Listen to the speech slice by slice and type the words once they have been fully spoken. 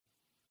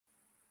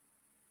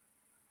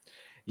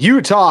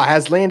Utah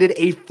has landed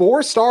a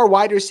 4-star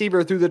wide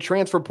receiver through the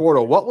transfer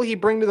portal. What will he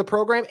bring to the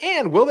program,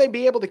 and will they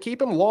be able to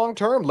keep him long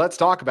term? Let's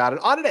talk about it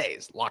on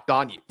today's Locked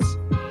On Utes.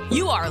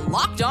 You are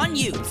Locked On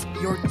Utes,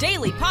 your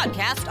daily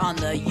podcast on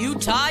the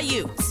Utah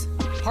Utes.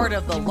 Part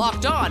of the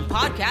Locked On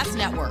Podcast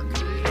Network.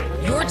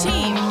 Your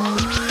team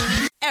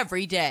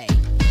every day.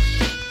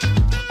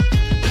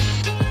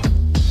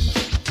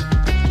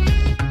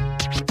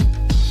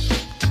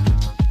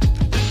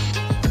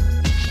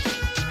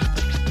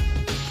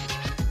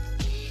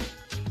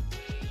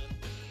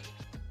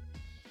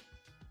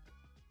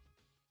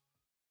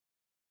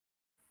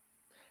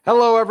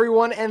 Hello,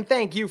 everyone, and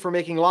thank you for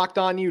making Locked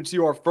On Utes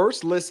your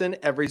first listen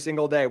every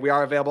single day. We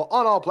are available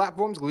on all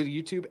platforms, including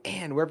YouTube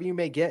and wherever you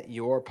may get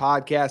your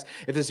podcast.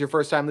 If this is your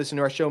first time listening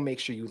to our show, make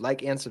sure you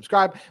like and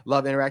subscribe.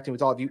 Love interacting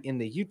with all of you in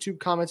the YouTube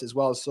comments as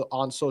well as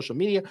on social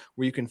media,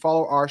 where you can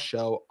follow our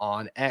show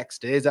on X.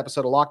 Today's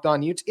episode of Locked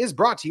On Utes is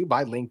brought to you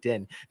by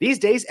LinkedIn. These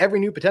days,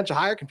 every new potential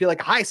hire can feel like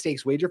a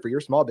high-stakes wager for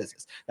your small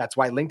business. That's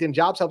why LinkedIn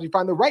Jobs helps you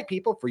find the right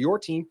people for your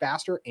team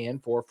faster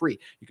and for free.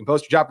 You can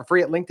post your job for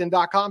free at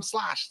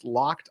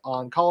linkedin.com/locked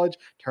on college.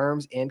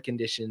 Terms and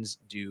conditions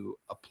do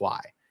apply.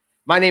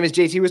 My name is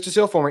JT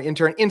Wistersill, former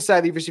intern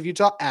inside the University of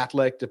Utah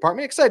Athletic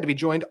Department. Excited to be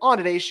joined on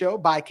today's show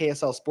by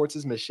KSL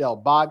Sports' Michelle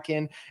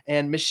Bodkin.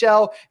 And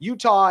Michelle,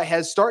 Utah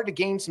has started to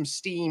gain some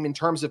steam in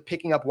terms of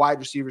picking up wide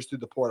receivers through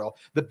the portal.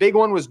 The big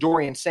one was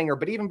Dorian Singer,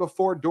 but even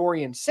before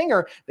Dorian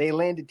Singer, they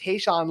landed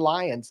Tayshawn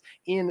Lyons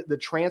in the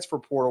transfer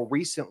portal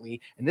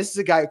recently. And this is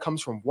a guy who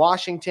comes from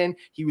Washington.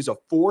 He was a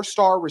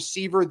 4-star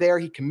receiver there.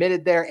 He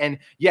committed there. And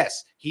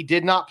yes, he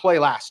did not play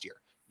last year.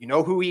 You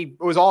know who he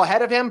was all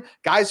ahead of him?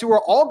 Guys who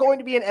are all going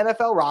to be in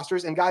NFL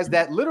rosters and guys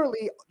that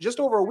literally just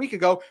over a week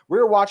ago, we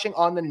were watching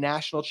on the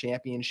national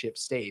championship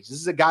stage.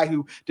 This is a guy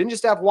who didn't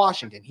just have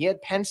Washington. He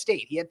had Penn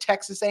State. He had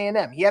Texas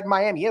A&M. He had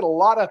Miami. He had a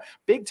lot of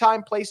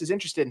big-time places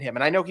interested in him.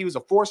 And I know he was a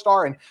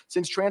 4-star, and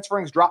since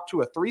transferring's dropped to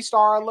a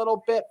 3-star a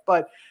little bit,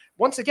 but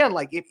once again,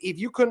 like if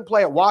you couldn't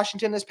play at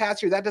Washington this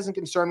past year, that doesn't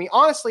concern me.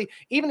 Honestly,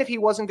 even if he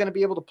wasn't going to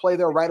be able to play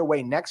there right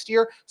away next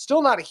year,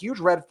 still not a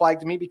huge red flag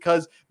to me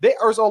because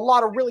there's a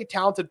lot of really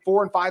talented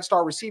 4- and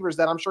 5-star receivers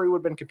that I'm sure he would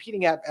have been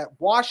competing at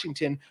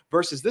Washington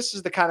versus this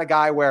is the kind of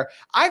guy where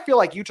I feel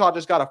like Utah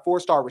just got a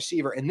 4-star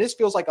receiver, and this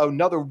feels like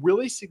another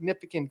really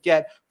significant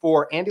get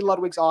for Andy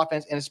Ludwig's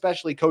offense and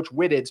especially Coach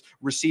Whitted's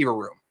receiver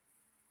room.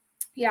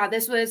 Yeah,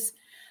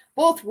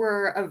 both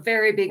were a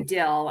very big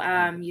deal.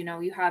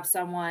 You have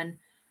someone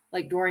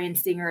like Dorian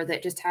Singer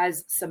that just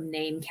has some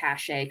name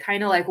cachet,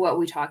 kind of like what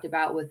we talked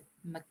about with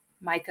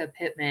Micah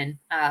Pittman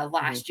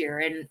last year.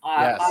 And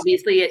Yes.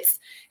 Obviously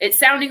it's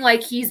sounding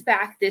like he's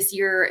back this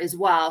year as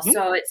well. Mm-hmm.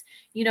 So it's,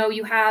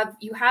 you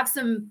have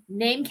some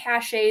name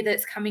cachet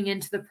that's coming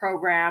into the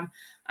program.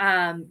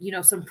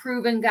 Some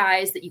proven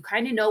guys that you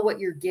kind of know what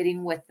you're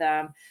getting with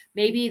them.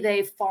 Maybe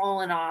they've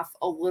fallen off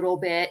a little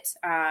bit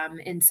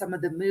in some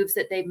of the moves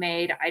that they've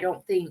made. I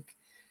don't think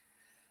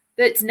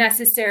that's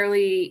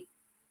necessarily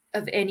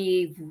of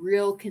any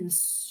real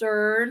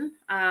concern,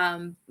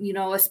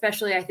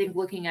 especially I think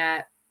looking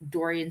at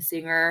Dorian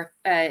Singer,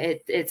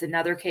 it's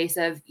another case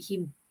of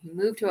he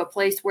moved to a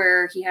place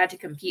where he had to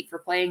compete for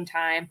playing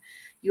time.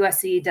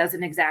 USC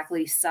doesn't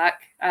exactly suck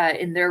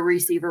in their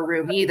receiver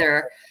room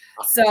either.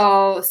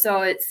 So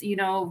it's,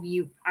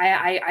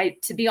 I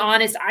to be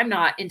honest, I'm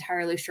not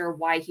entirely sure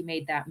why he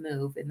made that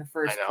move in the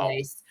first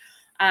place.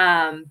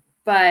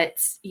 But,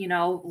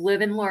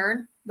 live and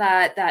learn.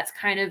 That's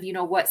kind of,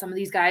 what some of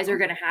these guys are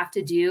going to have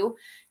to do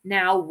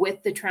now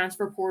with the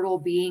transfer portal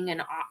being an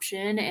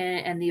option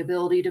and the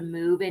ability to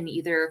move and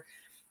either,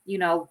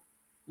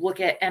 look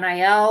at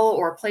NIL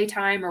or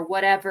playtime or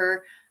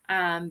whatever.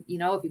 If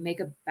you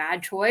make a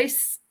bad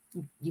choice,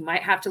 you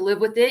might have to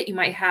live with it. You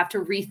might have to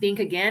rethink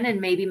again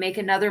and maybe make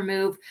another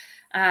move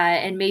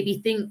and maybe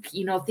think,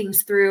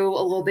 things through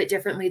a little bit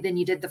differently than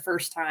you did the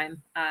first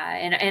time.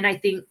 And I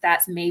think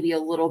that's maybe a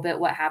little bit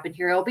what happened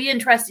here. It'll be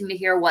interesting to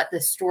hear what the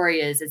story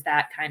is as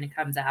that kind of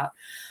comes out.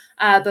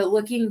 But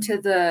looking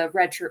to the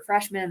redshirt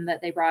freshman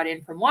that they brought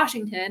in from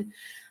Washington,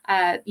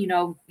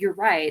 you're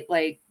right.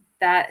 Like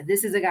that,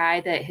 this is a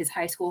guy that his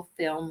high school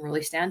film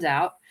really stands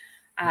out.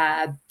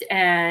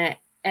 And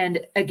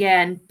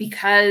again,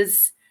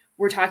 because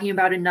we're talking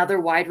about another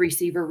wide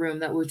receiver room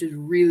that was just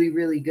really,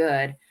 really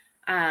good.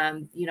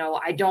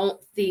 I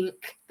don't think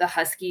the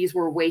Huskies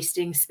were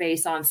wasting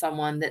space on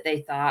someone that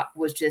they thought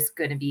was just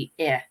going to be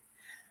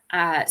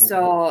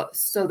So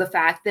the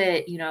fact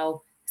that,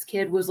 this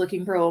kid was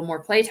looking for a little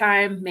more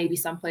playtime, maybe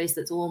someplace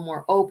that's a little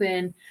more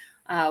open,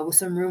 with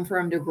some room for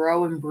him to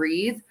grow and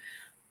breathe,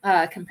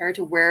 compared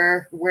to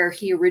where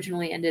he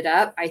originally ended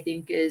up, I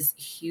think is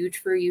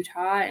huge for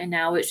Utah. And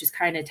now it's just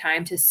kind of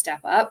time to step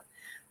up.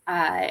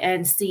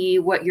 And see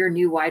what your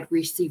new wide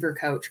receiver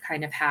coach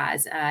kind of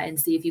has, and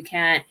see if you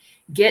can't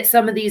get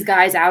some of these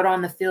guys out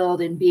on the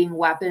field and being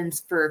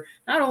weapons for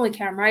not only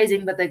Cam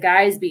Rising, but the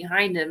guys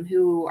behind him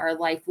who are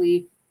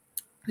likely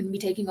going to be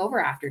taking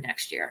over after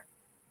next year.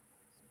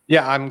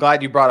 Yeah, I'm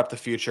glad you brought up the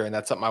future, and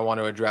that's something I want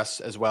to address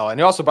as well. And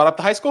you also brought up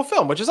the high school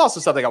film, which is also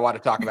something I want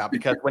to talk about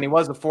because when he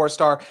was a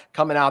 4-star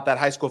coming out that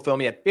high school film,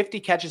 he had 50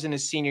 catches in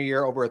his senior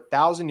year, over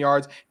 1,000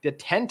 yards, did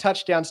 10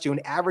 touchdowns too,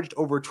 and averaged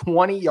over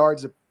 20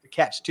 yards a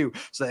catch too.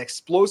 So that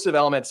explosive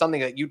element, something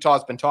that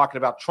Utah's been talking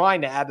about,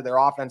 trying to add to their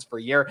offense for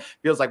a year.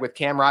 Feels like with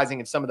Cam Rising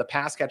and some of the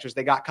pass catchers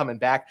they got coming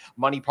back,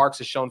 Money Parks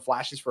has shown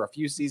flashes for a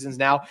few seasons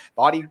now.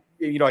 Thought he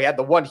had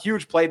the one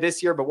huge play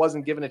this year, but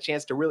wasn't given a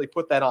chance to really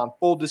put that on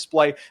full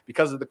display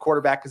because of the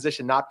quarterback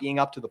position not being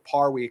up to the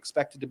par we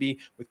expected to be,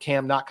 with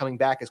Cam not coming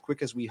back as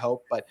quick as we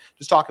hope. But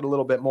just talking a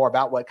little bit more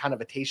about what kind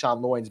of a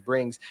Tayshawn Loyns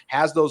brings,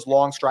 has those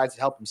long strides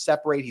that help him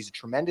separate. He's a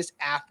tremendous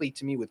athlete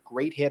to me with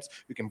great hips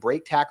who can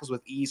break tackles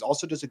with ease,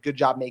 also does a good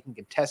job making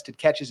contested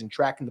catches and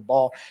tracking the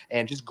ball,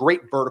 and just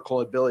great vertical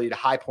ability to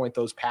high point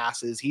those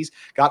passes. He's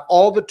got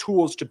all the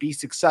tools to be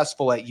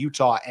successful at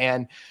Utah.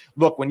 And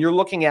look, when you're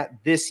looking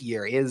at this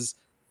year, is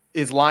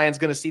Lions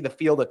going to see the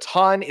field a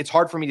ton? It's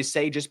hard for me to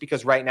say just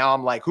because right now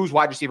I'm like, who's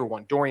wide receiver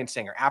one? Dorian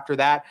Singer. After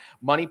that,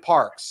 Money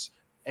Parks.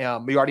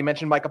 We already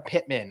mentioned Micah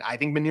Pittman. I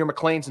think Munir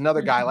McClain's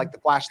another guy like the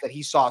flash that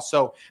he saw.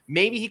 So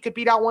maybe he could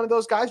beat out one of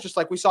those guys, just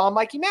like we saw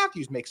Mikey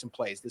Matthews make some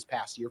plays this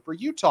past year for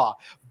Utah.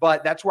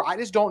 But that's where I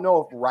just don't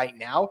know if right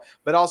now.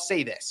 But I'll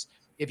say this.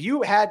 If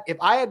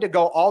I had to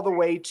go all the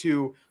way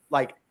to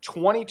like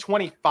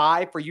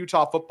 2025 for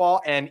Utah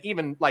football, and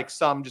even like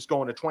some just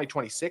going to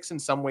 2026 in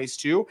some ways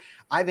too,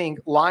 I think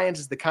Lions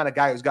is the kind of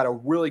guy who's got a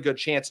really good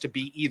chance to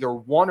be either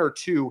 1 or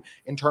 2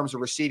 in terms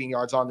of receiving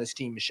yards on this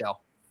team,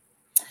 Michelle.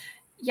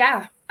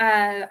 Yeah.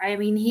 I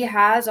mean, he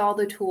has all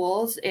the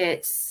tools.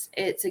 It's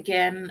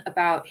again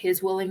about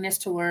his willingness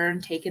to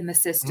learn, taking the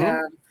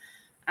system,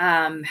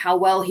 how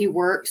well he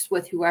works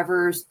with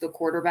whoever's the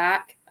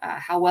quarterback,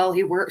 how well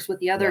he works with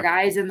the other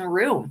guys in the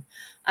room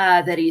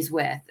that he's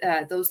with.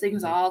 Those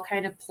things all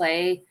kind of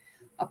play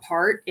a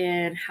part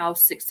in how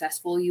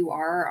successful you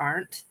are or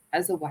aren't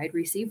as a wide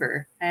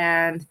receiver.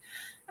 And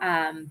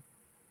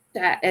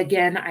that,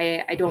 again,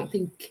 I don't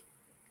think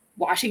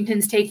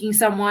Washington's taking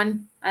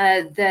someone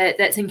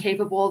that's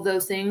incapable of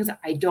those things.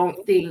 I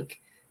don't think,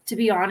 to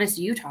be honest,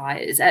 Utah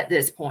is at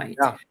this point.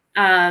 Yeah.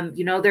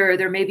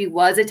 There maybe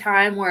was a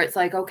time where it's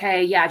like,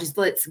 okay, yeah, just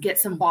let's get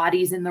some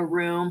bodies in the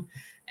room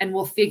and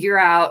we'll figure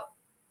out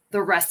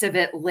the rest of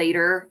it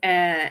later.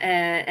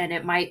 And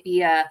it might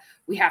be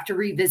we have to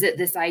revisit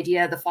this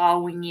idea the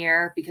following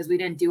year because we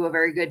didn't do a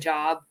very good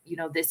job.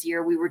 This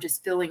year we were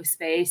just filling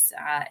space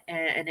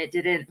and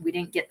we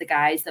didn't get the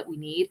guys that we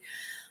need.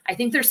 I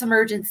think there's some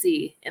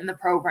urgency in the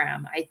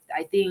program.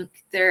 I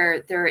think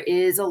there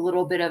is a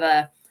little bit of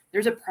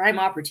there's a prime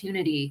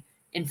opportunity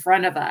in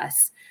front of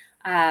us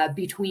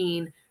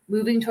between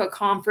moving to a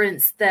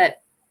conference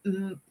that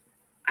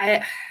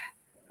I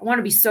want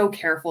to be so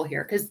careful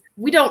here because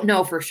we don't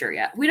know for sure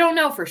yet.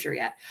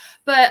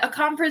 But a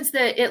conference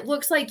that it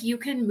looks like you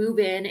can move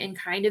in and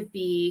kind of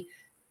be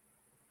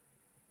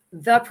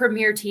the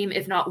premier team,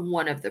 if not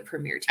one of the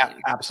premier teams.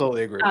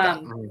 Absolutely agree with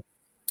that.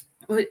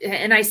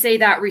 And I say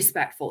that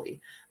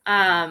respectfully.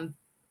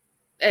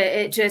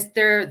 It just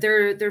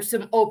there's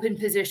some open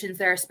positions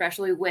there,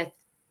 especially with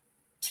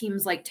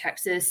teams like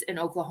Texas and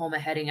Oklahoma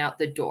heading out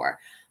the door.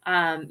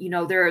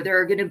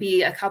 There are going to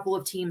be a couple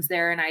of teams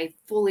there, and I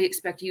fully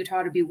expect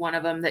Utah to be one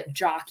of them that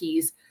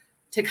jockeys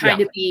to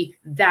kind of be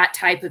that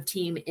type of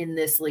team in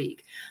this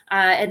league.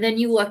 And then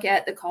you look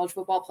at the college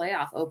football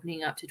playoff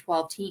opening up to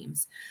 12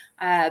 teams.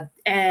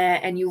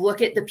 And you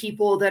look at the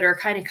people that are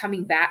kind of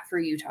coming back for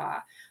Utah.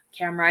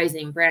 Cam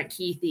Rising, Brant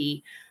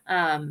Keithy,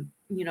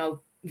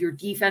 your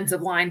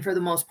defensive line for the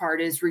most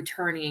part is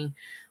returning.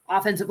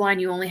 Offensive line,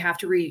 you only have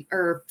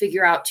to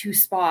figure out 2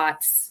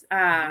 spots.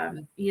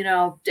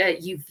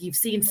 You've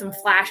seen some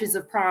flashes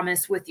of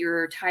promise with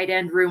your tight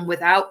end room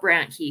without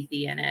Brant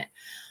Keithy in it.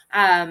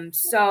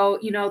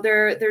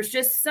 There's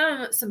just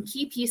some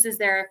key pieces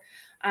there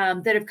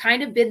that have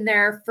kind of been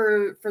there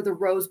for the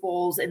Rose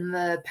Bowls and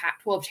the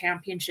Pac-12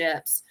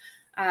 championships.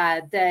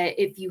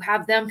 That if you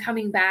have them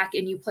coming back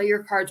and you play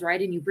your cards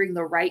right and you bring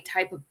the right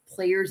type of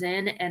players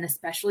in, and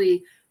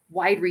especially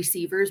wide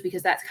receivers,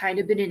 because that's kind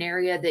of been an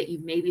area that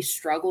you've maybe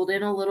struggled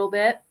in a little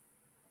bit,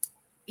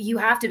 you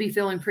have to be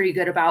feeling pretty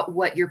good about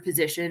what your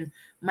position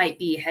might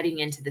be heading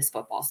into this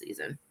football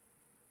season.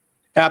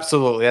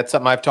 Absolutely. That's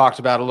something I've talked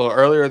about a little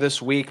earlier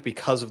this week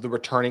because of the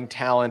returning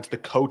talent, the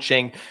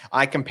coaching.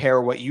 I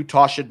compare what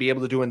Utah should be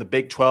able to do in the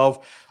Big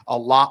 12 a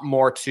lot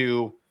more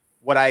to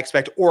what I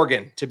expect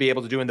Oregon to be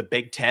able to do in the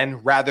Big 10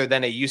 rather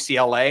than a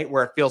UCLA,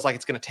 where it feels like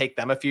it's going to take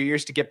them a few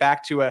years to get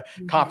back to a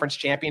conference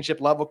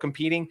championship level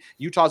competing.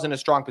 Utah's in a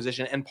strong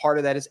position, and part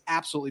of that is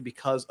absolutely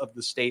because of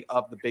the state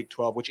of the Big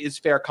 12, which is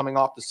fair coming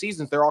off the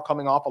seasons. They're all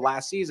coming off of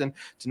last season,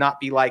 to not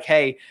be like,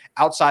 hey,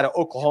 outside of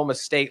Oklahoma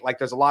State, like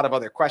there's a lot of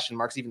other question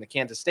marks. Even the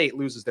Kansas State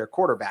loses their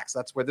quarterbacks.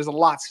 That's where there's a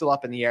lot still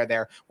up in the air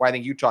there, where I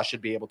think Utah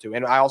should be able to.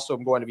 And I also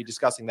am going to be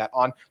discussing that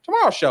on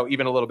tomorrow's show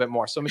even a little bit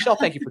more. So Michelle,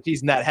 thank you for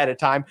teasing that ahead of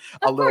time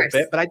a little bit.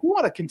 But I do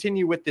want to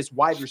continue with this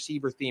wide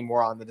receiver theme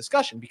more on the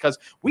discussion, because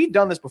we've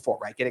done this before,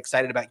 right? Get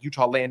excited about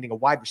Utah landing a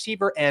wide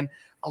receiver, and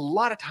a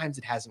lot of times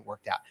it hasn't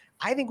worked out.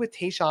 I think with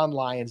Tayshaun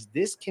Lyons,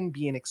 this can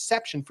be an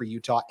exception for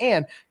Utah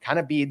and kind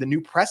of be the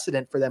new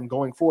precedent for them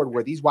going forward,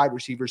 where these wide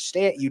receivers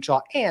stay at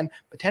Utah and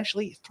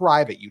potentially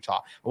thrive at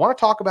Utah. I want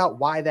to talk about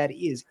why that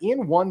is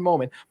in one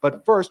moment,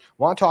 but first, I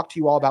want to talk to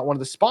you all about one of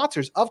the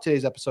sponsors of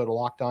today's episode of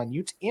Locked On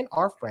Utes in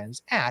our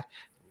friends at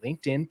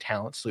LinkedIn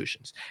Talent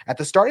Solutions. At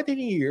the start of the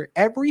year,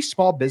 every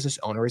small business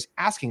owner is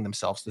asking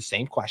themselves the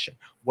same question.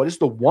 What is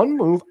the one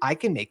move I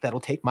can make that'll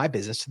take my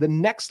business to the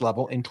next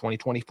level in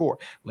 2024?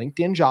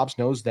 LinkedIn Jobs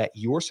knows that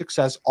your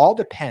success all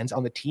depends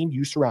on the team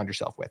you surround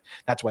yourself with.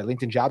 That's why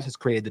LinkedIn Jobs has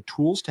created the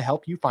tools to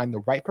help you find the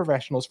right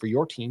professionals for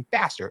your team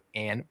faster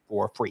and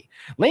for free.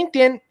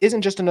 LinkedIn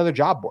isn't just another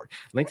job board.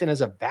 LinkedIn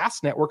has a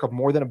vast network of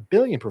more than 1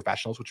 billion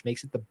professionals, which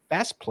makes it the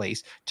best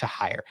place to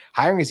hire.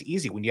 Hiring is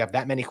easy when you have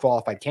that many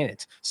qualified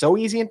candidates. So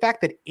easy, in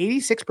fact, that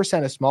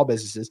 86% of small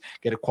businesses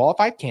get a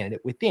qualified candidate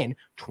within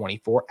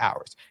 24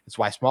 hours. That's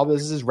why small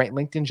businesses rank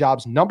LinkedIn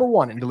Jobs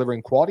 #1 in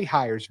delivering quality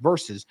hires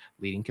versus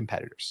leading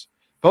competitors.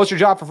 Post your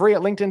job for free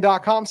at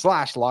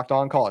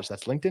linkedin.com/lockedoncollege.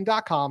 That's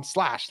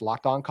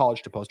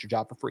linkedin.com/lockedoncollege to post your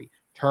job for free.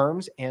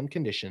 Terms and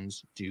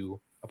conditions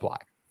do apply.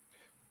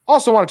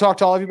 Also want to talk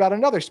to all of you about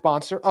another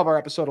sponsor of our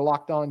episode of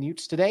Locked On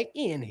Utes today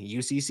in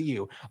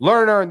UCCU.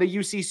 Learn Earn, the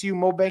UCCU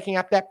mobile banking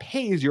app that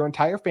pays your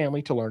entire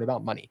family to learn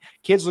about money.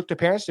 Kids look to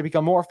parents to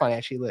become more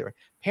financially literate.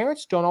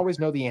 Parents don't always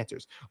know the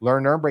answers.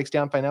 Learn Earn breaks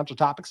down financial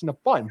topics into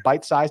fun,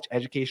 bite-sized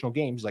educational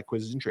games like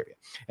quizzes and trivia.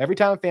 Every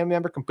time a family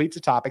member completes a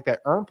topic,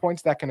 that earn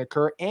points that can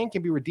occur and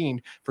can be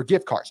redeemed for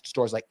gift cards to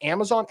stores like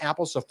Amazon,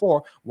 Apple,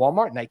 Sephora,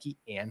 Walmart, Nike,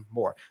 and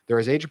more. There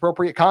is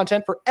age-appropriate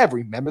content for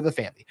every member of the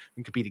family.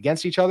 You can compete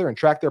against each other and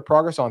track their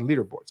progress on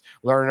leaderboards.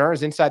 Learn Earn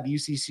is inside the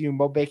UCCU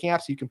mobile banking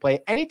app, so you can play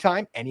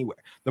anytime, anywhere.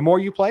 The more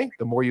you play,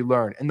 the more you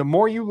learn. And the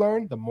more you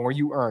learn, the more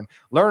you earn.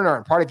 Learn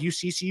Earn, part of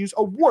UCCU's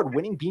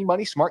award-winning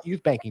B-Money Smart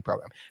Youth Banking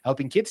Program,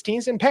 helping kids,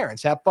 teens, and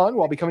parents have fun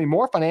while becoming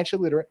more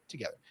financially literate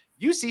together.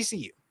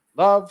 UCCU,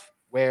 love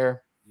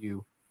where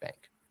you bank.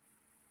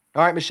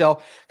 All right,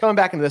 Michelle, coming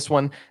back into this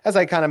one, as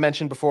I kind of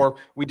mentioned before,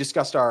 we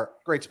discussed our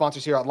great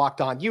sponsors here at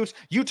Locked On Utes.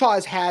 Utah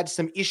has had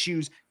some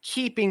issues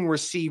keeping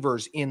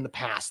receivers in the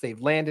past. They've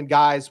landed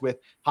guys with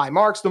high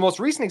marks. The most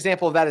recent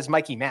example of that is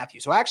Mikey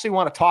Matthews. So I actually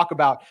want to talk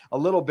about a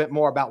little bit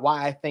more about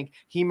why I think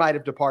he might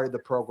have departed the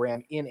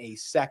program in a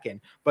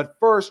second. But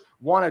first,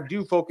 want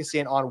to focus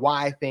in on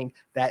why I think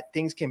that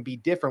things can be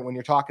different when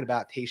you're talking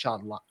about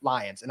Tayshaun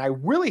Lyons. And I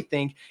really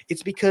think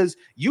it's because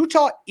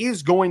Utah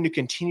is going to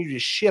continue to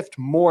shift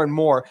more and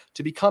more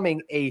to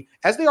becoming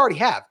as they already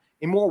have,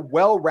 a more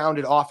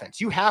well-rounded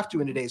offense. You have to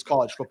in today's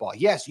college football.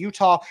 Yes,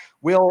 Utah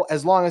will,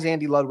 as long as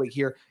Andy Ludwig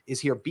is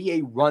here, be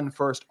a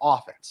run-first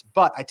offense.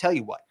 But I tell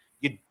you what,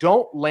 you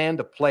don't land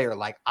a player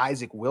like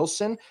Isaac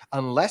Wilson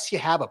unless you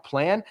have a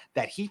plan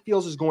that he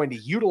feels is going to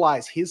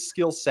utilize his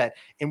skill set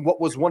in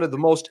what was one of the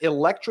most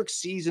electric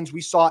seasons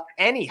we saw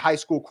any high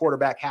school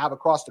quarterback have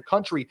across the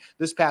country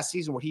this past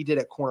season, what he did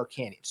at Corner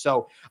Canyon.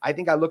 So I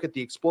think I look at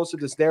the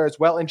explosiveness there as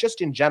well. And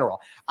just in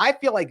general, I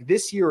feel like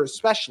this year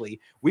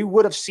especially, we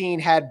would have seen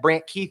had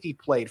Brant Keithy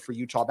played for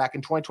Utah back in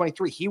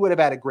 2023. He would have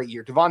had a great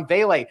year. Devon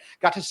Vele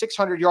got to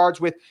 600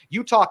 yards with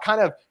Utah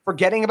kind of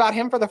forgetting about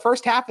him for the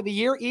first half of the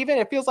year. Even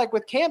it feels like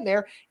with Cam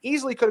there,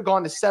 easily could have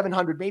gone to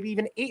 700, maybe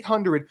even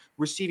 800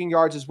 receiving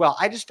yards as well.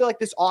 I just feel like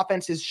this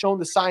offense has shown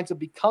the signs of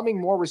becoming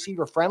more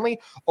receiver friendly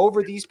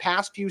over these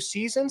past few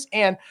seasons.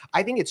 And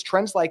I think it's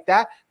trends like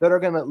that are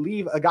going to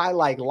leave a guy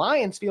like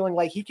Lyons feeling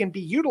like he can be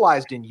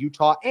utilized in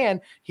Utah, and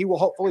he will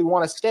hopefully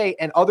want to stay,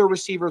 and other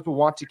receivers will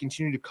want to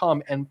continue to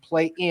come and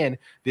play in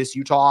this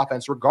Utah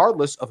offense,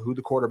 regardless of who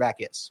the quarterback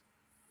is.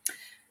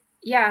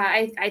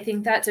 Yeah, I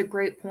think that's a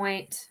great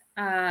point.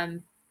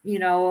 And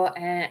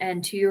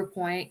to your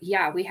point,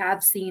 yeah, we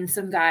have seen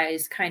some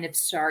guys kind of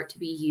start to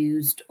be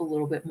used a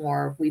little bit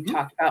more. We've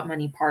talked about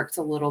Money Parks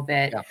a little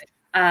bit. Yeah.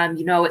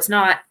 It's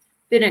not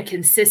been a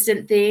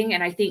consistent thing.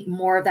 And I think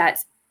more of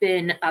that's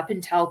been up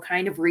until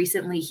kind of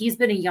recently. He's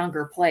been a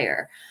younger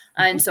player.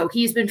 And so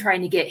he's been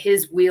trying to get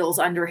his wheels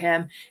under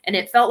him. And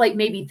it felt like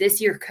maybe this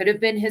year could have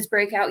been his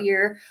breakout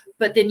year.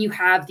 But then you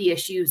have the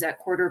issues at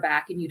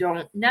quarterback, and you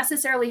don't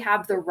necessarily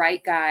have the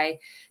right guy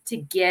to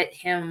get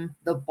him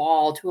the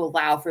ball to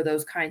allow for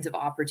those kinds of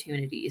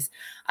opportunities.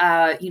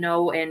 As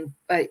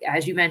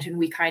you mentioned,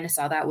 we kind of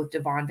saw that with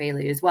Devon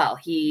Vele as well.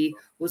 He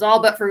was all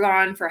but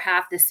forgone for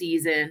half the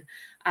season.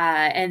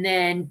 And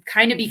then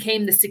kind of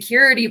became the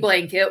security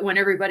blanket when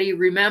everybody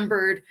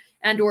remembered,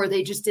 or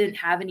they just didn't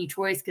have any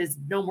choice because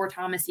no more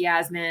Thomas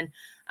Yasmin.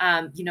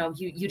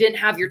 You didn't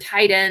have your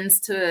tight ends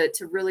to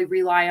really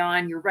rely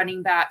on. Your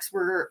running backs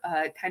were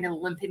kind of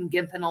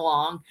gimping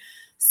along.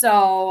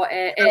 So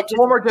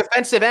former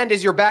defensive end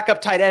is your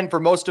backup tight end for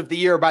most of the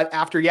year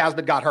after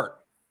Yasmin got hurt.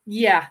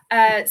 Yeah.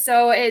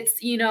 So it's,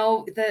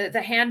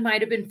 the hand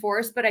might've been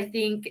forced, but I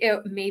think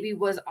it maybe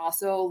was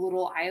also a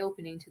little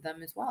eye-opening to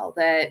them as well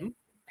that,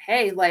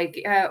 hey,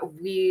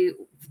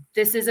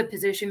 this is a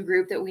position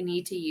group that we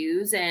need to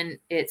use. And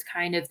it's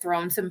kind of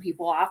thrown some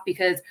people off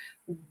because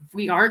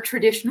we aren't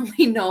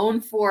traditionally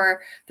known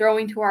for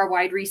throwing to our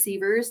wide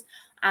receivers.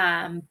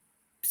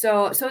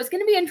 So it's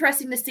going to be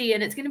interesting to see,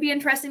 and it's going to be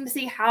interesting to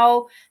see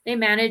how they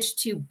manage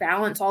to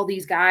balance all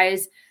these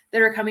guys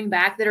that are coming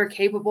back that are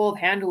capable of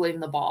handling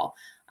the ball.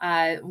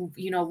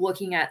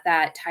 Looking at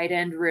that tight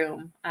end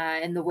room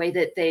and the way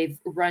that they've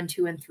run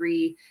 2 and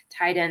 3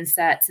 tight end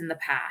sets in the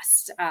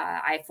past,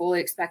 I fully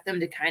expect them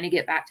to kind of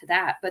get back to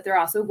that. But they're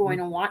also going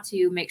to want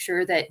to make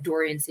sure that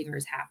Dorian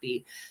Singer's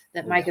happy,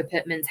 that Micah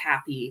Pittman's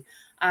happy,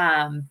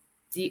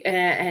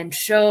 and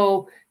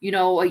show,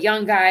 a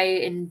young guy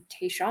in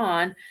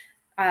Tayshaun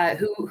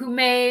who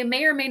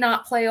may or may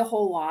not play a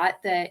whole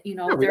lot, that,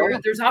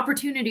 there's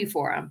opportunity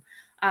for him.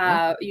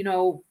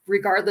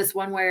 Regardless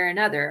one way or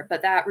another,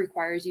 but that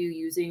requires you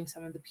using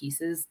some of the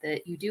pieces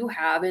that you do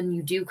have and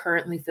you do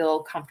currently feel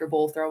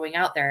comfortable throwing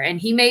out there.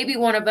 And he may be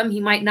one of them. He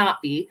might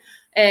not be.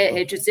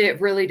 It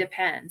really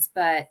depends.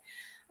 But,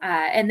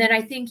 and then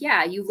I think,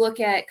 you look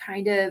at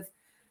kind of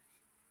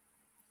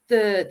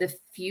the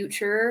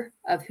future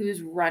of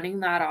who's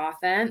running that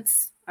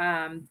offense.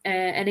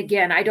 And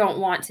again, I don't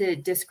want to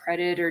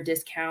discredit or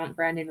discount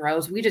Brandon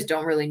Rose. We just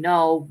don't really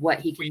know what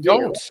he can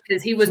do,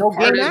 because he was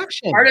part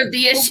of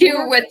the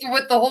issue with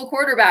the whole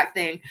quarterback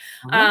thing.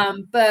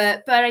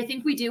 But I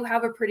think we do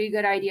have a pretty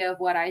good idea of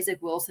what Isaac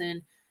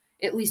Wilson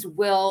at least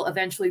will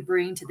eventually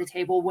bring to the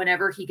table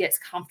whenever he gets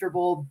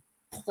comfortable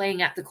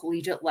playing at the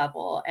collegiate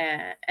level.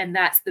 And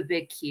that's the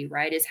big key,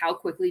 right? Is how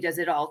quickly does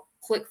it all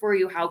click for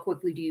you? How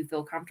quickly do you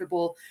feel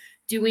comfortable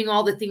doing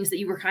all the things that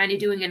you were kind of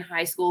doing in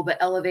high school, but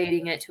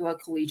elevating it to a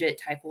collegiate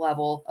type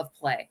level of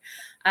play?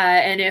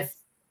 And if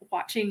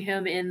watching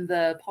him in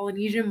the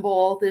Polynesian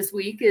Bowl this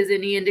week is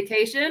any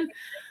indication,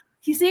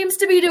 he seems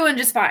to be doing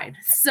just fine.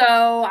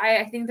 So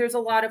I think there's a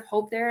lot of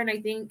hope there. And I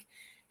think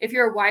if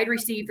you're a wide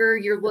receiver,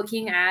 you're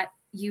looking at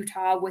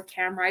Utah with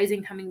Cam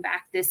Rising coming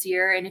back this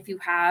year. And if you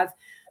have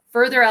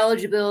further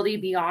eligibility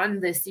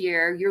beyond this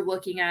year, you're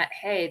looking at,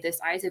 hey,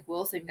 this Isaac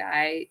Wilson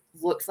guy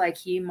looks like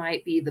he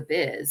might be the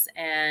biz,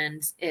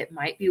 and it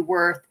might be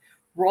worth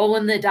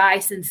rolling the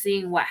dice and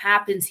seeing what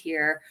happens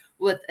here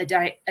with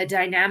a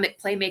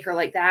dynamic playmaker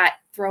like that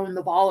throwing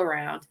the ball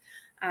around.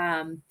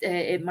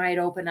 It might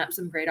open up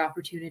some great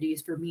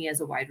opportunities for me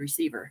as a wide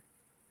receiver.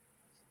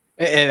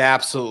 It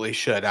absolutely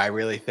should. I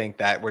really think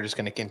that we're just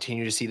going to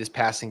continue to see this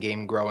passing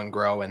game grow and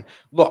grow. And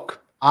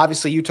look,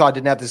 obviously, Utah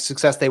didn't have the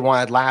success they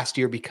wanted last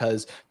year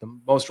because the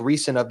most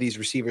recent of these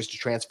receivers to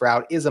transfer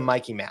out is a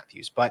Mikey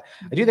Matthews. But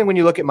I do think when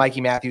you look at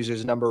Mikey Matthews,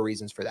 there's a number of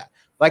reasons for that.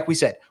 Like we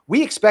said,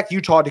 we expect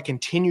Utah to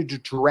continue to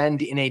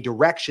trend in a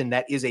direction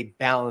that is a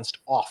balanced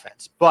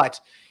offense. But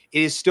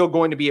it is still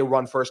going to be a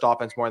run-first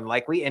offense more than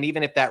likely. And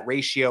even if that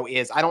ratio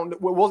is,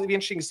 will be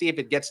interesting to see if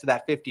it gets to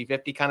that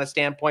 50-50 kind of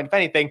standpoint. If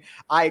anything,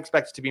 I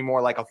expect it to be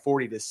more like a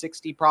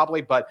 40-60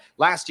 probably. But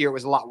last year it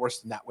was a lot worse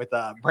than that with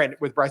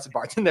Bryson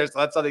Barton there. So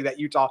that's something that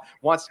Utah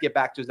wants to get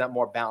back to, is that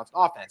more balanced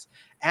offense.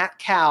 At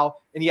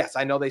Cal, and yes,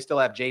 I know they still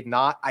have Jaden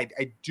Ott.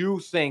 I do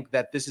think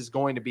that this is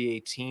going to be a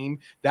team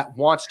that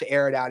wants to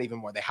air it out even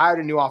more. They hired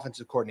a new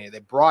offensive coordinator. They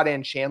brought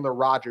in Chandler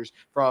Rogers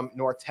from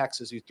North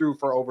Texas, who threw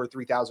for over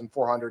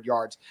 3,400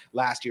 yards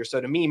last year. So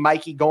to me,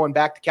 Mikey going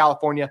back to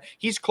California,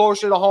 he's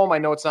closer to home. I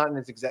know it's not in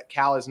his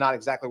Cal is not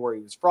exactly where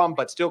he was from,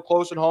 but still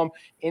close at home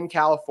in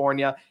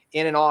California,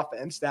 in an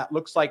offense that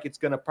looks like it's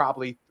going to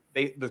probably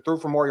they threw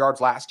for more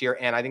yards last year,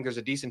 and I think there's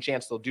a decent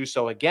chance they'll do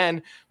so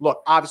again.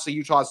 Look, obviously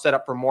Utah is set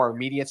up for more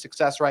immediate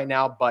success right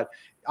now, but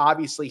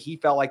obviously he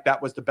felt like that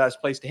was the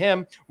best place to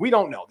him. We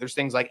don't know. There's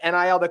things like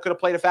NIL that could have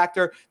played a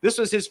factor. This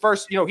was his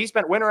first, he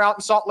spent winter out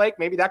in Salt Lake.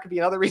 Maybe that could be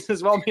another reason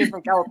as well, being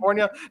from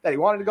California, that he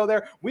wanted to go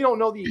there. We don't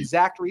know the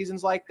exact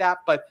reasons like that,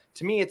 but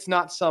to me, it's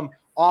not some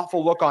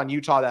awful look on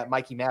Utah that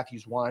Mikey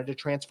Matthews wanted to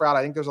transfer out.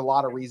 I think there's a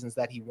lot of reasons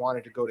that he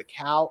wanted to go to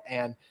Cal,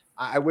 and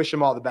I wish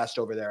him all the best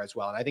over there as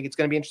well. And I think it's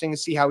going to be interesting to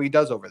see how he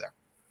does over there.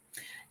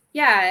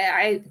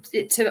 Yeah,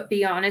 to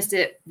be honest,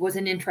 it was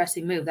an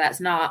interesting move. That's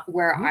not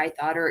where I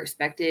thought or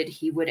expected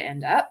he would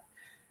end up.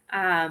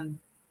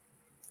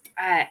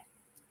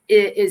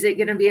 Is it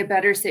going to be a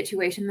better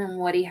situation than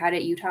what he had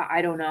at Utah?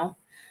 I don't know.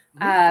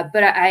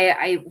 But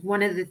I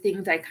one of the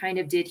things I kind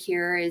of did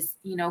here is,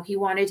 he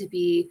wanted to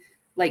be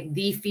like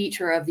the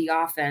feature of the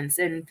offense,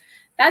 and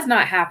that's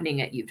not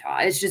happening at Utah.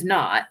 It's just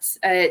not.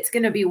 It's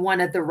going to be one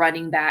of the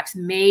running backs,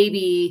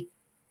 maybe,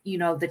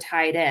 the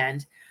tight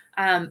end.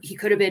 He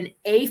could have been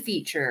a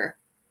feature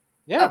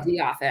of the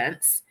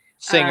offense.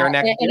 Singer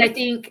next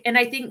year. And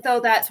I think though,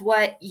 that's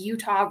what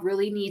Utah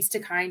really needs to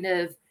kind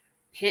of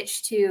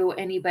pitch to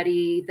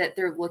anybody that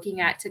they're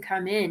looking at to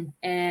come in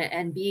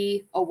and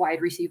be a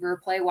wide receiver,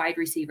 play wide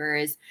receiver,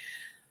 is,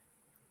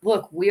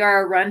 look, we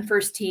are a run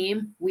first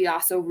team. We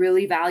also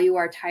really value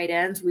our tight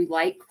ends. We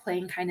like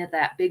playing kind of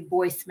that big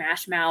boy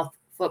smash mouth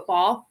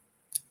football,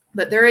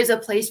 but there is a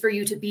place for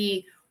you to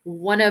be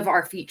one of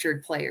our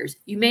featured players.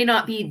 You may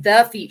not be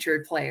the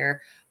featured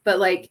player, but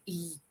like,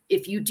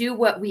 if you do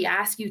what we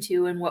ask you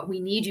to and what we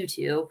need you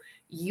to,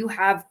 you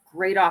have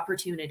great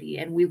opportunity,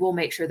 and we will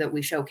make sure that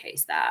we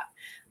showcase that.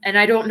 And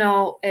I don't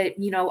know,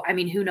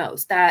 who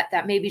knows,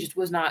 that maybe just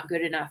was not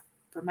good enough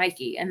for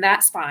Mikey, and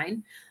that's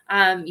fine.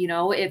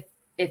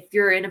 If if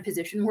you're in a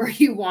position where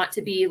you want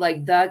to be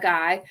like the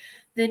guy,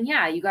 then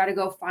yeah, you got to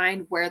go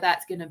find where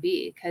that's going to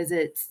be, because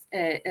it's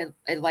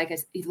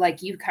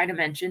like you kind of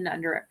mentioned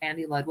under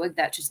Andy Ludwig,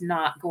 that's just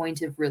not going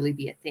to really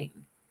be a thing.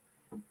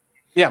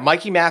 Yeah,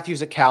 Mikey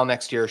Matthews at Cal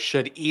next year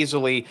should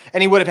easily,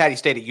 and he would have had he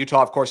stayed at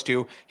Utah, of course,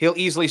 too. He'll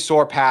easily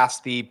soar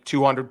past the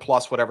 200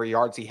 plus whatever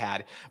yards he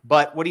had.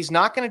 But what he's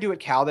not going to do at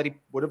Cal that he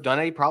would have done,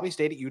 and he probably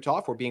stayed at Utah,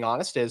 if we're being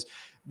honest, is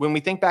when we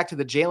think back to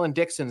the Jalen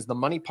Dixons, the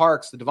Money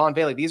Parks, the Devon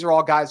Bailey, these are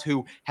all guys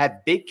who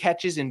had big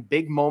catches in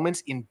big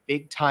moments in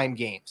big time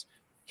games.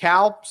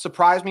 Cal,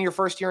 surprise me your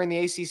first year in the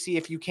ACC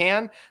if you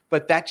can,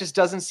 but that just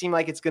doesn't seem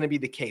like it's going to be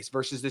the case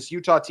versus this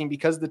Utah team,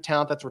 because of the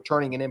talent that's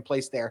returning and in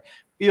place there.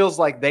 Feels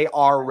like they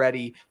are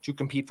ready to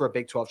compete for a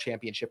Big 12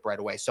 championship right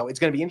away. So it's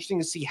going to be interesting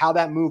to see how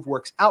that move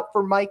works out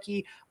for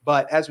Mikey.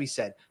 But as we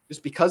said,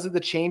 just because of the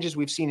changes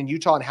we've seen in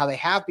Utah and how they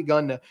have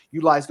begun to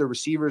utilize their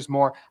receivers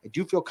more, I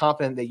do feel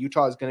confident that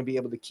Utah is going to be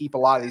able to keep a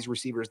lot of these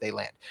receivers they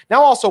land.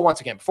 Now, also,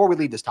 once again, before we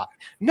leave this topic,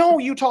 no,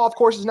 Utah, of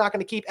course, is not going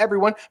to keep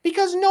everyone,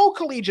 because no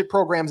collegiate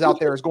programs out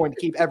there is going to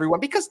keep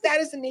everyone, because that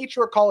is the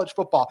nature of college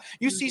football.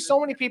 You see so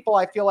many people,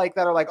 I feel like,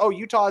 that are like, oh,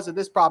 Utah is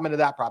this problem and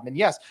that problem. And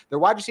yes, their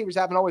wide receivers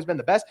haven't always been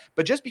the best,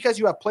 but just because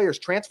you have players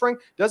transferring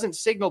doesn't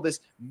signal this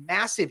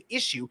massive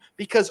issue,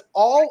 because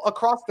all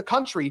across the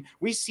country,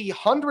 we see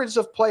hundreds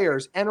of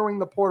players entering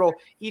the portal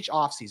each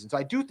offseason. So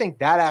I do think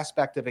that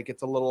aspect of it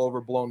gets a little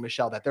overblown,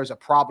 Michelle, that there's a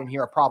problem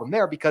here, a problem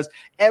there, because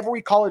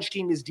every college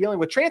team is dealing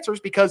with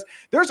transfers because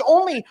there's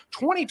only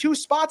 22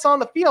 spots on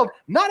the field.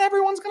 Not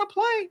everyone's going to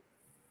play.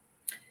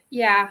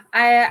 Yeah,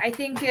 I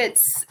think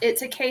it's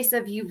a case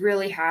of you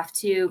really have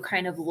to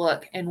kind of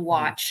look and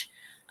watch,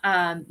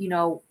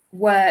 who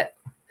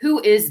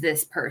is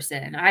this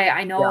person?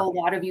 I know a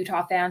lot of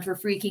Utah fans were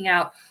freaking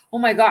out. Oh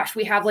my gosh,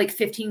 we have like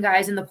 15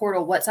 guys in the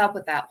portal. What's up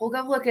with that? We'll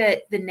go look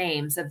at the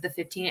names of the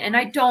 15. And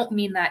I don't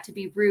mean that to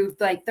be rude.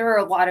 Like, there are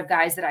a lot of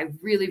guys that I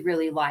really,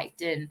 really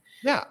liked and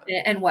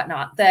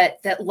whatnot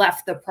that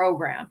left the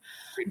program.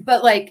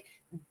 But like,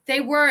 they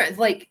weren't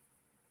like,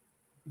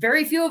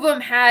 very few of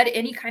them had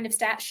any kind of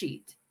stat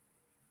sheet.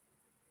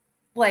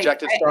 Like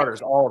projected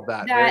starters, all of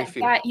that. Very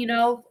few.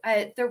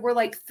 There were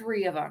like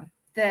 3 of them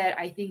that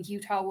I think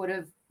Utah would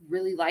have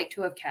really liked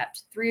to have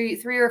kept, three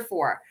or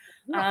 4.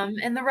 Yeah.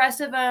 And the rest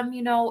of them,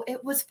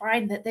 it was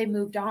fine that they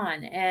moved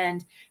on.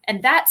 And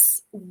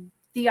that's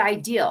the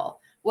ideal.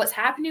 What's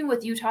happening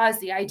with Utah is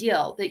the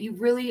ideal, that you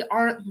really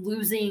aren't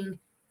losing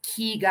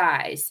key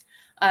guys,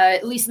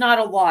 at least not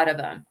a lot of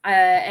them.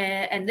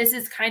 And this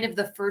is kind of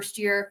the first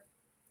year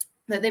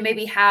that they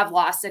maybe have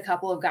lost a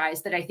couple of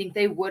guys that I think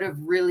they would have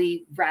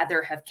really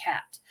rather have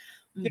kept.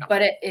 Yeah.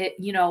 But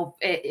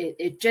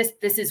it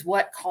just, this is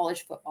what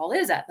college football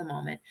is at the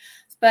moment.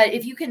 But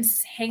if you can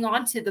hang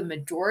on to the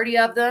majority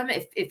of them,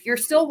 if you're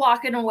still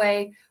walking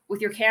away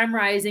with your Cam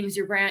Risings,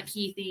 your Brant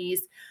Keithys,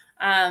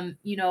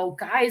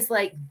 guys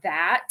like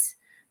that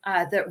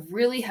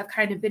really have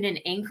kind of been an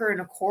anchor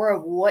and a core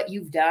of what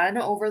you've done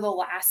over the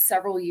last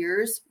several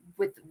years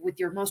with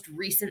your most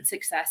recent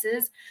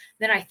successes,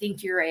 then I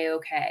think you're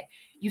A-okay.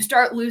 You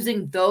start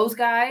losing those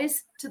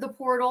guys to the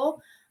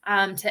portal,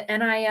 to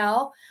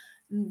NIL,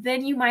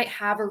 then you might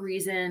have a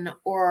reason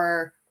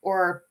or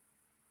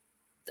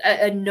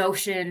a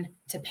notion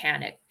to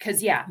panic,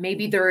 because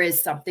maybe there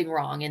is something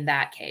wrong in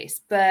that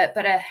case. But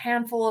a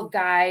handful of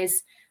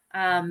guys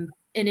in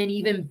an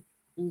even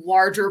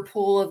larger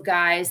pool of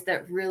guys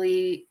that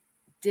really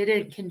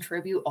didn't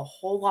contribute a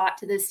whole lot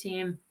to this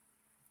team,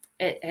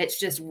 it's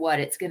just what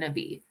it's going to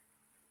be.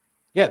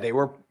 Yeah, they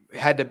were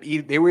either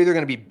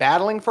going to be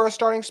battling for a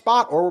starting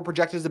spot or were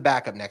projected as a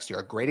backup next year.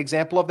 A great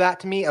example of that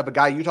to me, of a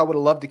guy Utah would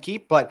have loved to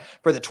keep, but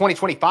for the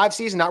 2025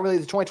 season, not really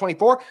the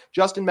 2024,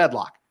 Justin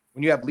Medlock.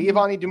 When you have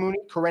Leavani Damuni,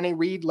 Karene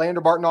Reed, Lander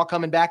Barton all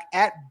coming back,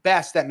 at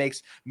best, that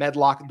makes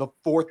Medlock the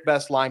 4th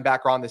best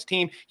linebacker on this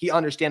team. He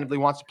understandably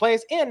wants to play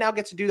us and now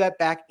gets to do that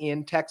back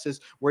in Texas,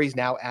 where he's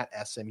now at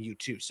SMU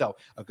too. So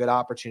a good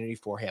opportunity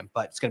for him.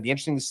 But it's going to be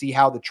interesting to see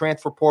how the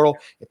transfer portal,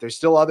 if there's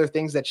still other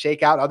things that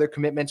shake out, other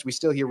commitments. We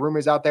still hear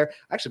rumors out there.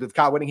 Actually,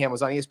 Kyle Whittingham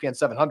was on ESPN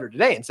 700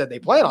 today and said they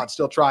plan on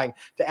still trying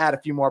to add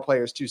a few more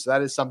players too. So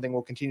that is something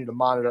we'll continue to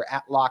monitor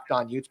at Locked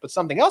On Utes. But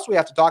something else we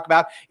have to talk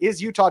about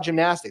is Utah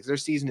Gymnastics. Their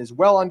season is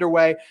well underway,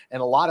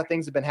 and a lot of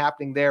things have been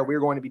happening there. We're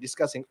going to be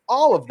discussing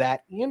all of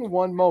that in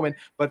one moment.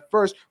 But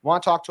first, I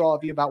want to talk to all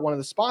of you about one of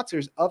the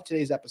sponsors of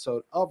today's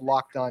episode of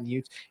Locked On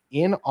Utes,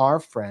 in our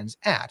friends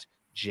at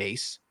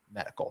Jase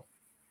Medical.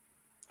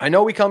 I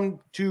know we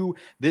come to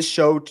this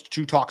show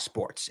to talk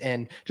sports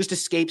and just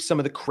escape some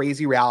of the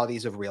crazy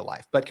realities of real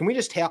life. But can we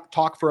just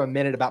talk for a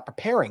minute about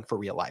preparing for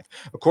real life?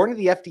 According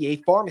to the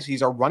FDA,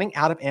 pharmacies are running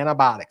out of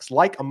antibiotics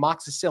like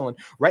amoxicillin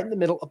right in the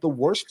middle of the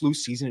worst flu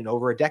season in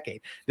over a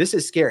decade. This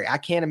is scary. I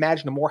can't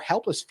imagine a more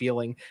helpless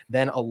feeling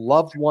than a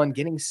loved one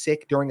getting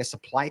sick during a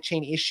supply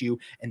chain issue,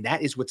 and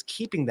that is what's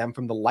keeping them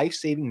from the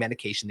life-saving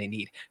medication they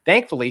need.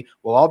 Thankfully,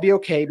 we'll all be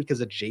okay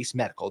because of Jase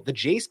Medical. The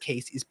Jase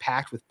case is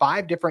packed with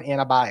 5 different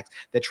antibiotics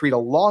that that treat a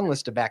long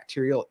list of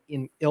bacterial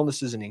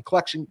illnesses and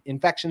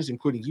infections,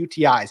 including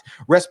UTIs,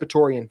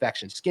 respiratory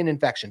infections, skin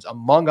infections,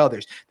 among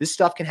others. This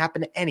stuff can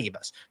happen to any of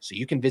us. So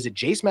you can visit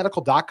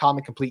JaceMedical.com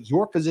and complete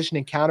your physician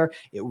encounter.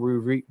 It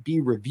will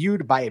be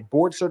reviewed by a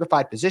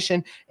board-certified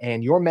physician,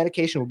 and your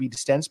medication will be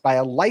dispensed by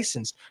a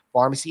licensed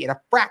pharmacy at a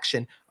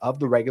fraction of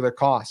the regular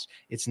cost.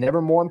 It's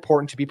never more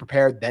important to be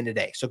prepared than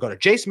today. So go to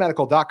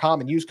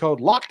JaceMedical.com and use code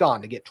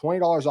LOCKEDON to get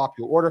 $20 off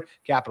your order,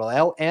 capital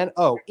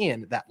LNO,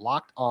 in that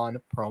Locked On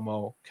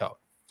promo code.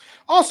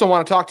 Also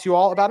want to talk to you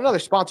all about another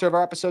sponsor of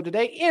our episode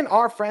today in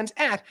our friends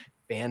at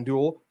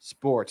FanDuel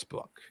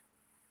Sportsbook.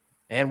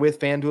 And with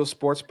FanDuel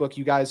Sportsbook,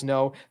 you guys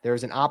know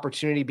there's an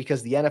opportunity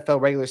because the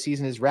NFL regular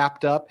season is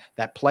wrapped up,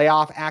 that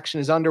playoff action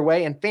is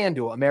underway, and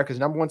FanDuel, America's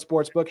 #1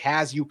 sportsbook,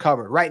 has you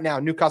covered. Right now,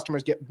 new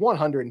customers get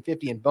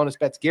 $150 in bonus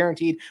bets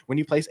guaranteed when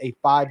you place a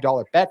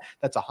 $5 bet.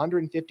 That's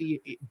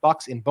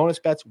 $150 in bonus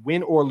bets,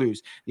 win or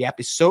lose. The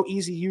app is so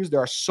easy to use. There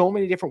are so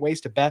many different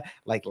ways to bet,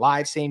 like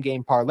live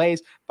same-game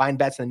parlays. Find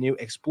bets in the new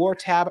Explore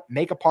tab,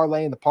 make a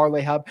parlay in the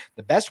Parlay Hub,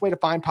 the best way to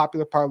find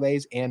popular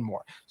parlays, and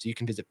more. So you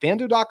can visit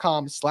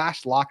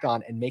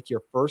FanDuel.com/lockedon and make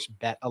your first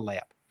bet a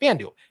layup.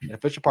 FanDuel, an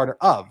official partner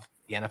of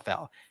the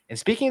NFL. And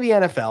speaking of the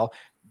NFL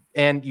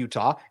and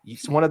Utah,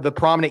 one of the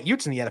prominent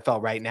Utes in the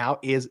NFL right now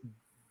is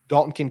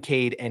Dalton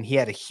Kincaid, and he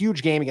had a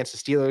huge game against the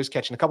Steelers,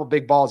 catching a couple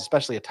big balls,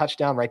 especially a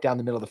touchdown right down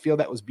the middle of the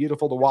field. That was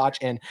beautiful to watch.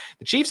 And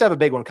the Chiefs have a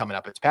big one coming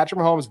up. It's Patrick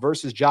Mahomes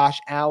versus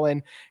Josh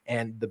Allen,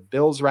 and the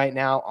Bills right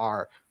now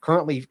are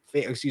currently,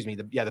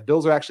 the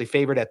Bills are actually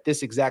favored at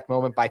this exact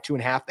moment by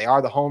 2.5. They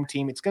are the home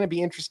team. It's going to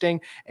be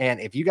interesting. And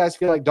if you guys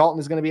feel like Dalton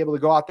is going to be able to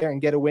go out there and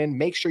get a win,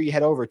 make sure you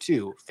head over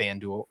to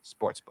FanDuel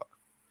Sportsbook.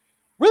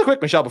 Really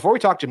quick, Michelle, before we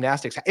talk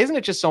gymnastics, isn't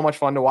it just so much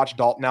fun to watch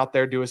Dalton out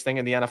there do his thing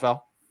in the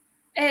NFL?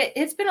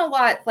 It's been a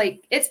lot.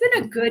 It's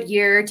been a good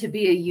year to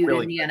be a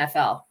Ute in the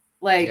NFL.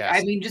 Yes.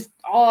 I mean, just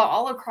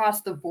all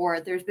across the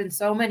board, there's been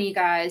so many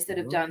guys that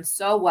have done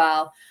so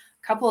well.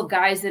 A couple of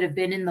guys that have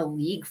been in the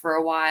league for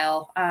a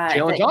while. That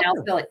now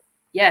feel like,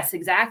 yes,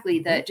 exactly.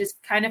 That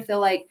just kind of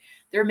feel like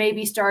they're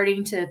maybe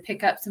starting to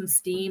pick up some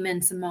steam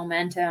and some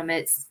momentum.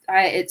 It's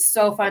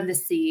so fun to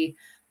see.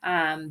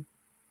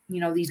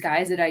 These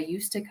guys that I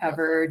used to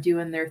cover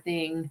doing their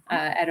thing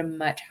at a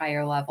much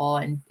higher level.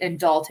 And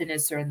Dalton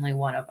is certainly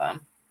one of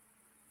them.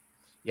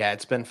 Yeah,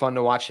 it's been fun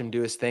to watch him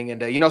do his thing.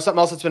 And, something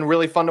else that's been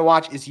really fun to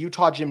watch is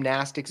Utah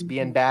gymnastics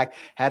being back.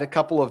 Had a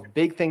couple of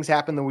big things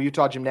happen in the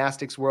Utah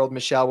gymnastics world.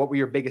 Michelle, what were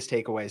your biggest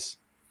takeaways?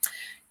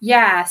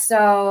 Yeah,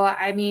 so,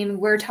 I mean,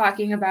 we're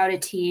talking about a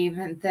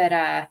team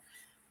that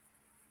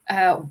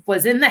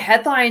was in the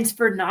headlines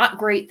for not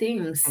great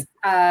things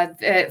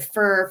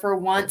for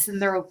once in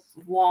their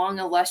long,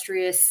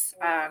 illustrious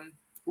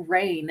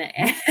reign.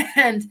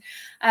 And,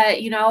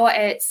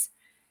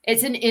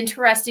 it's an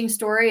interesting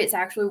story. It's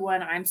actually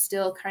one I'm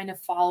still kind of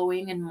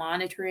following and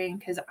monitoring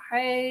because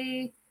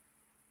I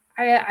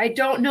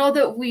don't know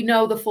that we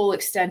know the full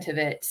extent of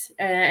it.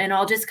 And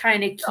I'll just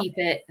kind of keep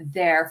it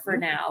there for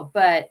now.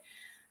 But,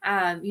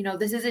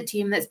 this is a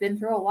team that's been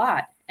through a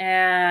lot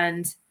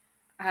and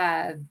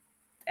have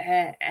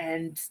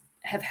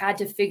had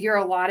to figure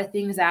a lot of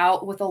things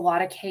out with a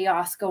lot of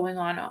chaos going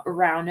on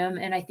around them.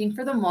 And I think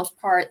for the most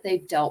part,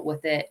 they've dealt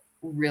with it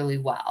really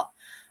well.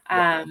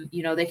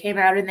 They came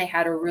out and they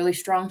had a really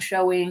strong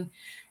showing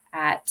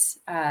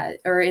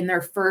in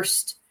their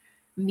first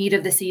meet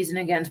of the season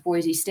against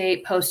Boise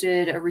State,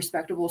 posted a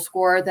respectable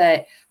score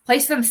that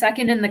placed them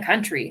second in the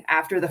country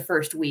after the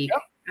first week.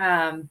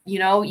 Yep.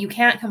 You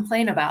can't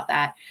complain about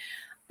that.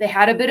 They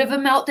had a bit of a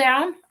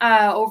meltdown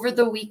over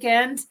the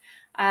weekend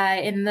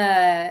in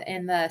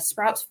the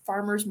Sprouts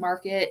Farmers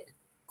Market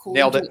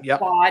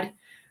quad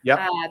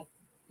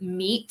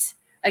meet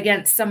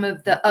against some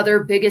of the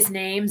other biggest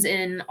names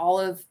in all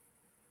of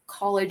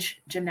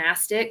college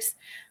gymnastics.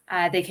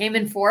 They came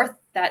in fourth.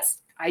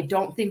 I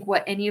don't think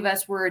what any of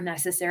us were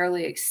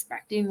necessarily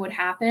expecting would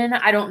happen.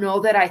 I don't know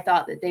that I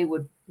thought that they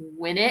would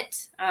win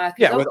it.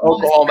 With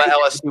Oklahoma,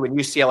 LSU, and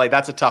UCLA,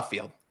 that's a tough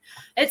field.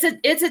 It's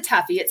a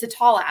toughie. It's a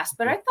tall ask,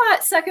 but I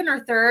thought second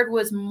or third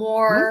was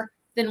more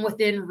than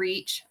within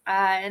reach.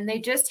 And they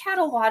just had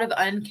a lot of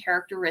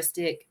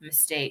uncharacteristic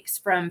mistakes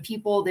from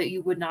people that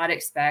you would not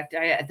expect.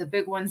 The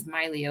big one's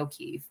Miley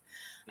O'Keefe.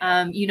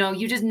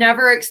 You just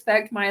never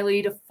expect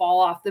Miley to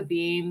fall off the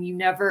beam. You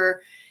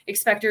never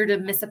expect her to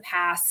miss a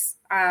pass.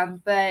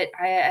 But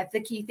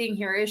the key thing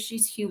here is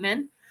she's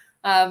human.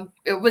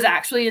 It was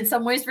actually in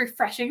some ways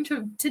refreshing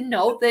to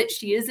note that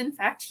she is in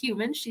fact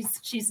human.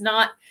 She's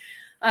not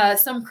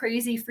some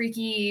crazy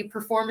freaky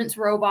performance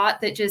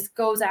robot that just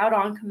goes out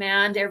on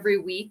command every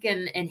week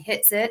and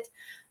hits it.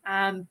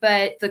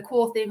 But the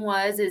cool thing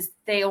is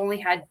they only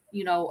had,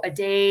 a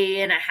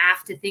day and a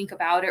half to think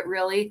about it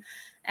really.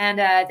 And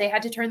they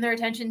had to turn their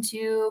attention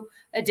to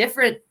a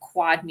different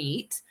quad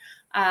meet,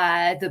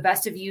 the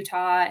Best of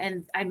Utah.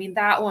 And I mean,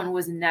 that one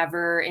was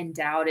never in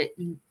doubt.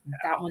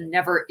 That one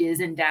never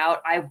is in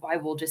doubt. I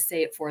will just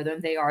say it for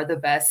them. They are the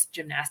best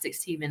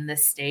gymnastics team in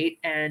this state.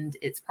 And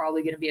it's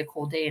probably going to be a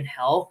cold day in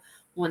hell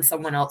when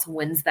someone else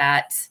wins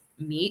that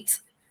meet.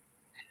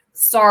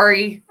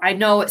 Sorry, I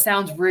know it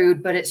sounds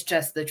rude, but it's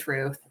just the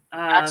truth.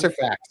 Facts are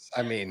facts.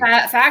 I mean,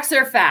 facts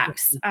are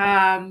facts.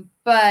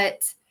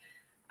 But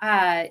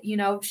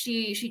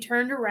she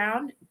turned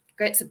around,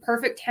 gets a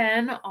perfect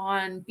 10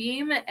 on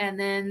beam, and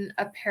then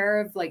a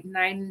pair of like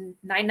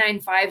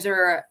 995s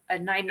or a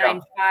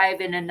 995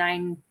 and a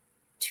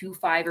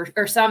 925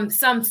 or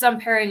some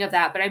pairing of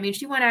that. But I mean,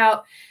 she went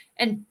out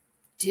and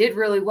did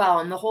really well,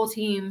 and the whole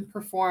team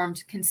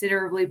performed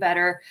considerably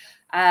better.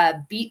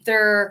 Beat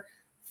their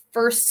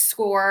first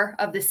score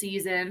of the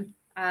season.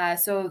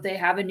 So they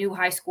have a new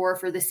high score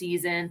for the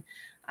season.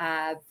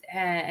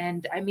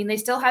 And I mean, they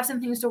still have some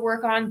things to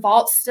work on.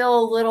 Vault's still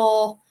a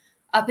little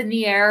up in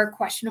the air,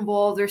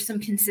 questionable. There's some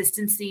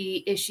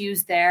consistency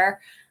issues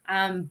there.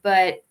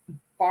 But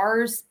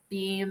bars,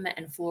 beam,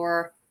 and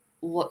floor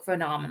look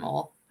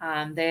phenomenal.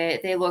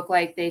 They look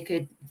like they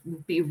could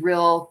be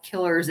real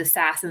killers,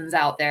 assassins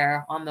out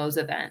there on those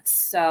events.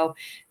 So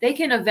they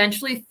can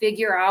eventually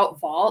figure out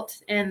vault.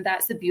 And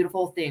that's the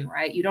beautiful thing,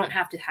 right? You don't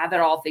have to have it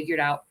all figured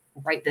out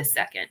right this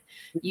second.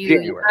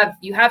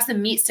 You have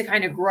some meets to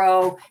kind of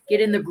grow, get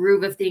in the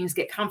groove of things,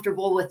 get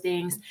comfortable with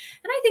things. And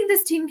I think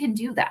this team can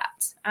do that.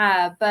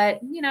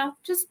 But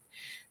just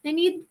they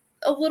need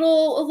a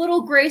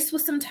little grace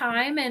with some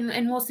time,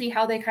 and we'll see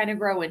how they kind of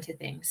grow into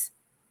things.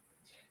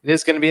 It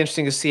is going to be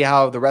interesting to see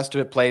how the rest of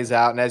it plays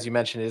out. And as you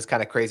mentioned, it is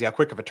kind of crazy how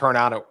quick of a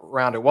turnout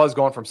around it was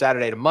going from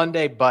Saturday to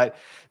Monday, but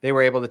they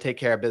were able to take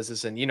care of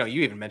business. And, you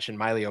even mentioned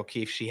Miley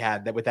O'Keefe. She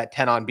had that with that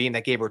 10 on beam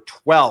that gave her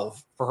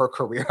 12 for her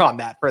career on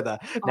that for the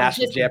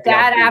national championship.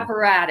 That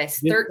apparatus,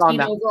 13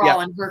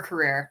 overall in her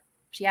career.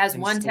 She has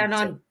 110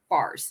 on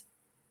bars.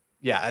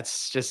 Yeah,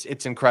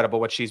 it's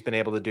incredible what she's been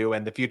able to do.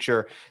 And the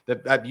future,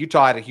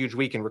 Utah had a huge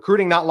week in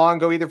recruiting not long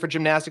ago, either for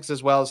gymnastics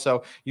as well.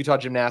 So Utah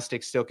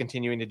gymnastics still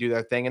continuing to do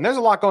their thing. And there's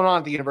a lot going on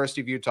at the University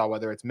of Utah,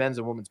 whether it's men's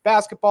and women's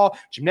basketball,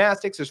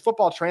 gymnastics, there's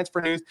football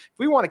transfer news. If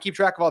we want to keep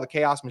track of all the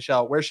chaos,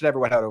 Michelle, where should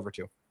everyone head over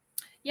to?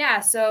 Yeah,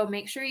 so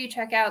make sure you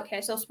check out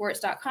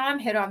KSLSports.com,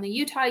 hit on the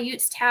Utah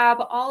Utes tab.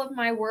 All of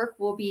my work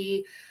will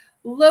be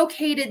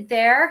located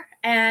there.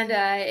 And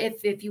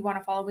if you want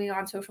to follow me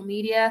on social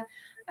media,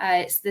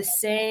 it's the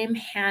same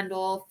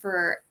handle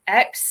for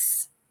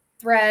X,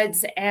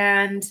 Threads,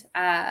 and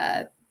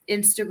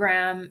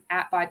Instagram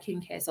at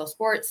Bodkin KSL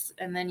Sports.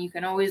 And then you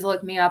can always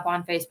look me up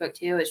on Facebook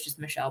too. It's just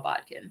Michelle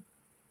Bodkin.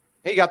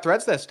 Hey, you got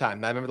Threads this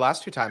time. I remember the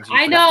last two times.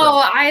 I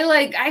know.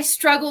 I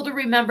struggle to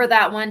remember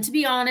that one. To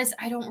be honest,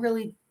 I don't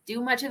really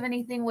do much of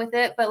anything with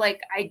it, but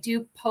I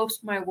do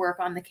post my work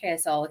on the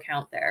KSL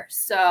account there.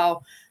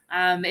 So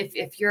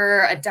if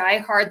you're a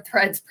diehard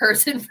Threads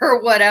person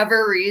for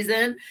whatever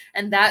reason,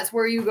 and that's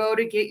where you go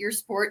to get your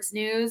sports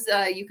news,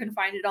 you can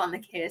find it on the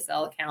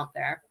KSL account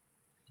there.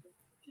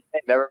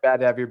 Never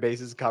bad to have your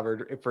bases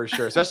covered for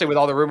sure, especially with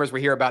all the rumors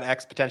we hear about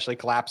X potentially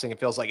collapsing. It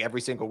feels like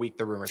every single week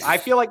the rumors. I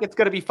feel like it's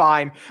going to be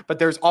fine, but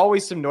there's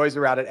always some noise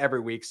around it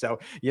every week. So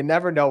you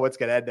never know what's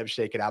going to end up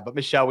shaking out. But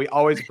Michelle, we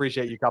always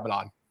appreciate you coming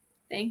on.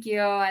 Thank you.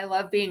 I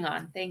love being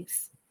on.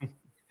 Thanks.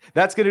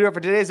 That's going to do it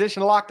for today's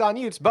edition of Locked On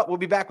Utes, but we'll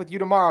be back with you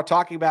tomorrow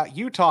talking about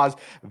Utah's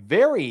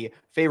very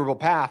favorable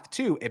path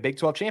to a Big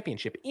 12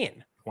 championship in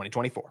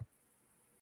 2024.